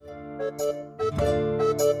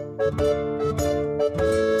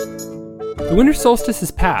The winter solstice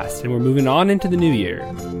is past, and we're moving on into the new year.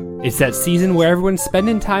 It's that season where everyone's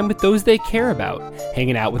spending time with those they care about,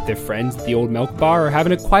 hanging out with their friends at the old milk bar, or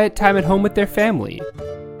having a quiet time at home with their family.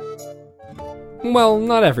 Well,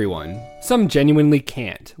 not everyone. Some genuinely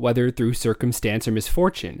can't, whether through circumstance or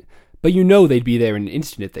misfortune, but you know they'd be there in an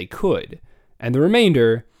instant if they could. And the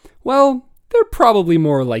remainder, well, they're probably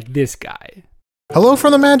more like this guy. Hello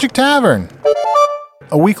from the Magic Tavern,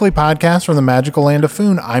 a weekly podcast from the magical land of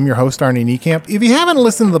Foon. I'm your host, Arnie Niekampf. If you haven't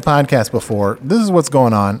listened to the podcast before, this is what's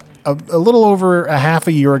going on. A little over a half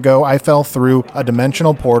a year ago, I fell through a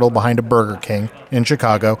dimensional portal behind a Burger King in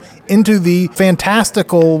Chicago into the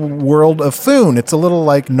fantastical world of Foon. It's a little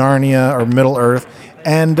like Narnia or Middle Earth.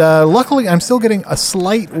 And luckily, I'm still getting a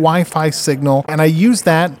slight Wi-Fi signal, and I use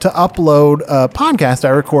that to upload a podcast I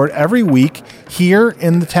record every week here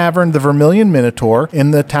in the tavern, the Vermilion Minotaur,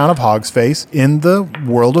 in the town of Hogsface, in the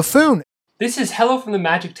world of Foon. This is Hello from the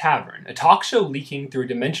Magic Tavern, a talk show leaking through a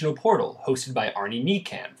dimensional portal hosted by Arnie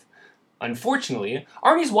Niekampf. Unfortunately,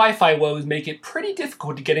 Arnie's Wi-Fi woes make it pretty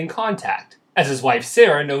difficult to get in contact, as his wife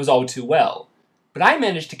Sarah knows all too well. But I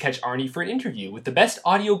managed to catch Arnie for an interview with the best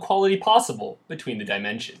audio quality possible between the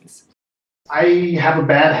dimensions. I have a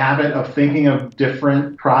bad habit of thinking of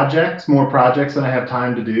different projects, more projects than I have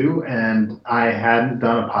time to do, and I hadn't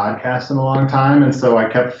done a podcast in a long time, and so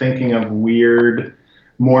I kept thinking of weird,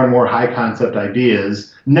 more and more high-concept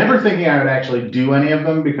ideas, never thinking I would actually do any of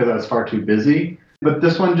them because I was far too busy. But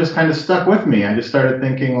this one just kind of stuck with me. I just started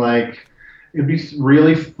thinking, like, it'd be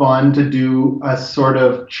really fun to do a sort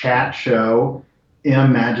of chat show in a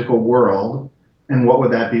magical world, and what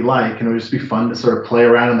would that be like? And it would just be fun to sort of play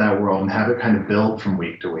around in that world and have it kind of build from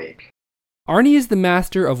week to week. Arnie is the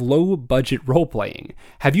master of low-budget role-playing.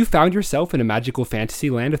 Have you found yourself in a magical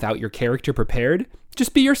fantasy land without your character prepared?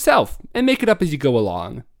 Just be yourself, and make it up as you go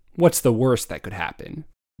along. What's the worst that could happen?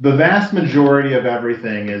 The vast majority of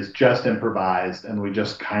everything is just improvised, and we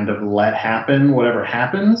just kind of let happen whatever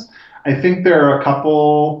happens. I think there are a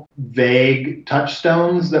couple vague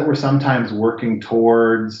touchstones that we're sometimes working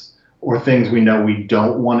towards, or things we know we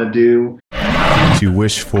don't want to do. To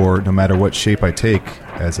wish for, no matter what shape I take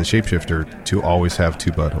as a shapeshifter, to always have two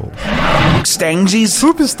buttholes. Hoogstangies?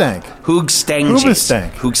 Hoopastank. Hoogstangies.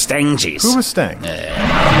 Hoopastank. Hoogstangies. Hoopastank.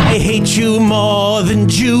 I hate you more than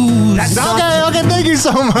Jews. Okay, thank you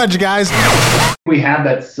so much, guys. We have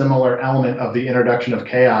that similar element of the introduction of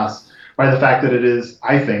chaos by the fact that it is,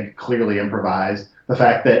 I think, clearly improvised. The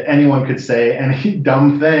fact that anyone could say any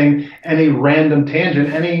dumb thing, any random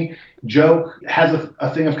tangent, any joke has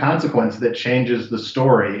a thing of consequence that changes the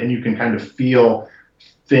story, and you can kind of feel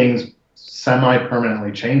things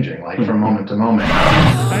semi-permanently changing, like from moment to moment.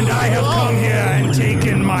 And I have come here and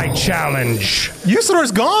taken my challenge.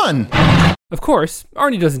 Usador's gone! Of course,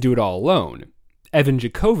 Arnie doesn't do it all alone. Evan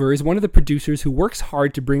Jacover is one of the producers who works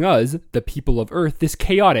hard to bring us, the people of Earth, this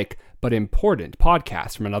chaotic but important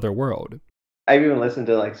podcast from another world. I've even listened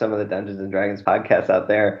to like some of the Dungeons and Dragons podcasts out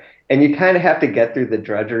there, and you kind of have to get through the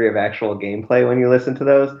drudgery of actual gameplay when you listen to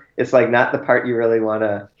those. It's like not the part you really want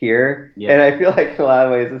to hear. Yeah. And I feel like in a lot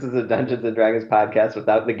of ways this is a Dungeons and Dragons podcast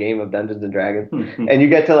without the game of Dungeons and Dragons. And you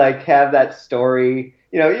get to like have that story,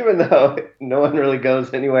 you know, even though no one really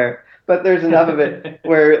goes anywhere. But there's enough of it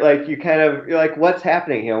where, like, you're like, what's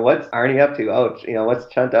happening? You know, what's Arnie up to? Oh, you know, what's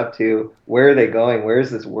Chunt up to? Where are they going? Where's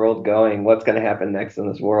this world going? What's going to happen next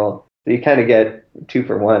in this world? So you kind of get 2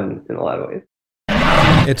 for 1 in a lot of ways.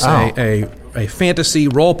 It's a fantasy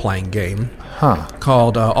role-playing game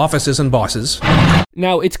called Offices and Bosses.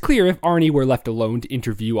 Now, it's clear if Arnie were left alone to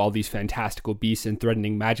interview all these fantastical beasts and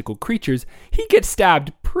threatening magical creatures, he'd get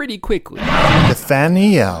stabbed pretty quickly.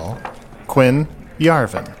 Nathaniel Quinn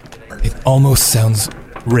Yarvin. It almost sounds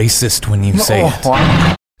racist when you say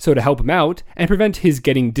it. So to help him out, and prevent his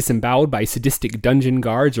getting disemboweled by sadistic dungeon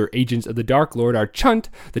guards or agents of the Dark Lord, are Chunt,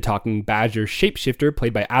 the talking badger shapeshifter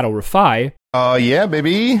played by Adol Rafai. Oh, yeah,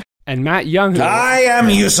 baby. And Matt Young. I am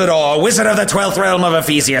Usador, wizard of the 12th realm of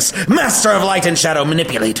Ephesius, master of light and shadow,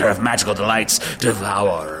 manipulator of magical delights,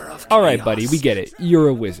 devourer of chaos. Alright, buddy, we get it. You're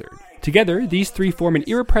a wizard. Together, these three form an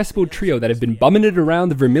irrepressible trio that have been bumming it around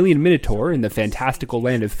the Vermilion Minotaur in the fantastical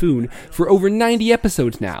land of Foon for over 90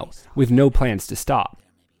 episodes now, with no plans to stop.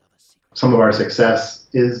 Some of our success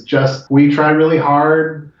is just we try really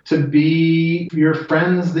hard to be your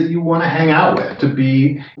friends that you want to hang out with, to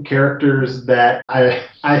be characters that I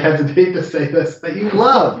hesitate to say this, that you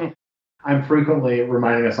love. I'm frequently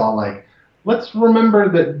reminding us all, like, let's remember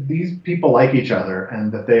that these people like each other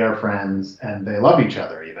and that they are friends and they love each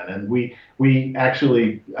other even. And we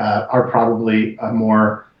actually are probably a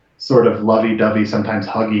more sort of lovey-dovey, sometimes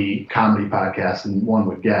huggy comedy podcast than one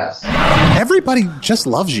would guess. Everybody just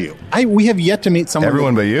loves you. We have yet to meet someone.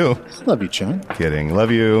 Everyone but you. I love you, Chun. Kidding.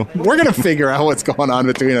 Love you. We're going to figure out what's going on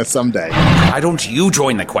between us someday. Why don't you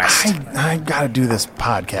join the quest? I got to do this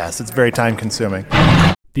podcast. It's very time-consuming.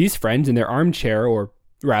 These friends in their armchair, or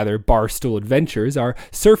rather barstool adventures, are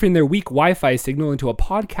surfing their weak Wi-Fi signal into a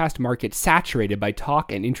podcast market saturated by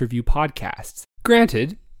talk and interview podcasts.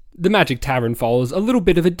 Granted, the Magic Tavern follows a little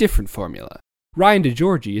bit of a different formula. Ryan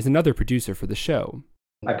DiGiorgi is another producer for the show.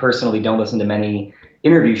 I personally don't listen to many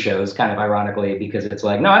interview shows, kind of ironically, because it's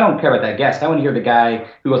like, no, I don't care about that guest. I want to hear the guy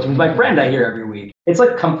who goes, who's my friend I hear every week. It's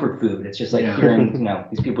like comfort food. It's just like hearing,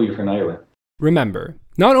 these people you're familiar with. Remember,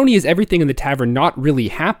 not only is everything in the tavern not really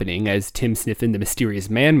happening, as Tim Sniffen the Mysterious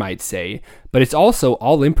Man might say, but it's also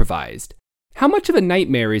all improvised. How much of a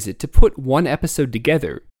nightmare is it to put one episode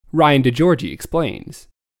together? Ryan DiGiorgi explains.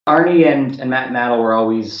 Arnie and Matt and Maddle were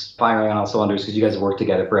always firing on all cylinders because you guys have worked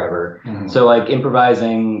together forever. Mm-hmm. So like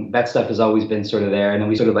improvising, that stuff has always been sort of there. And then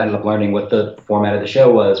we sort of ended up learning what the format of the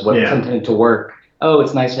show was, what intended to work. Oh,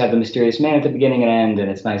 it's nice to have the mysterious man at the beginning and end, and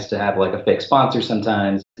it's nice to have like a fake sponsor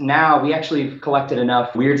sometimes. Now we actually collected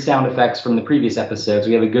enough weird sound effects from the previous episodes.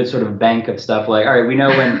 We have a good sort of bank of stuff like, all right, we know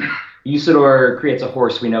when Usador creates a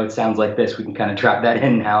horse, we know it sounds like this. We can kind of trap that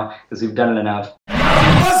in now because we've done it enough.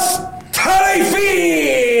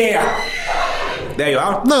 There you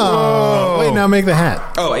are. No. Whoa. Wait, now make the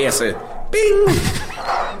hat. Oh, yes. Bing!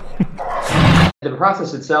 The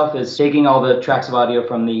process itself is taking all the tracks of audio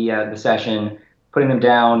from the session, putting them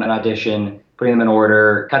down, an audition, putting them in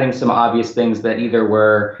order, cutting some obvious things that either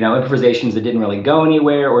were, improvisations that didn't really go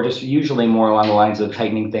anywhere, or just usually more along the lines of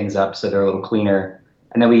tightening things up so they're a little cleaner.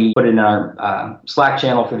 And then we put it in our Slack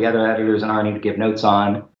channel for the other editors and Arnie to give notes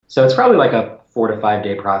on. So it's probably like a 4 to 5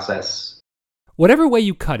 day process. Whatever way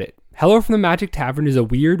you cut it, Hello from the Magic Tavern is a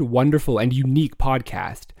weird, wonderful, and unique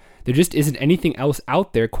podcast. There just isn't anything else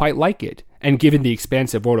out there quite like it, and given the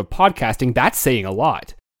expansive world of podcasting, that's saying a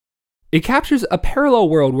lot. It captures a parallel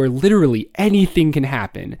world where literally anything can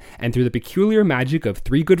happen, and through the peculiar magic of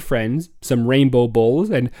 3 good friends, some rainbow bowls,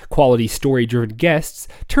 and quality story-driven guests,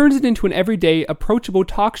 turns it into an everyday, approachable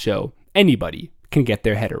talk show anybody can get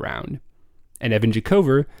their head around. And Evan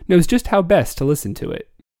Jacover knows just how best to listen to it.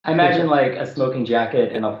 I imagine like a smoking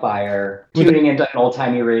jacket and a fire, tuning into an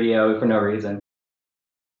old-timey radio for no reason.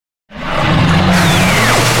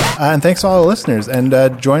 And thanks to all the listeners, and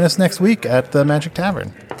join us next week at the Magic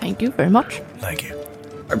Tavern. Thank you very much. Thank you.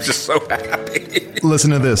 I'm just so happy. Listen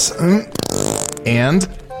to this. And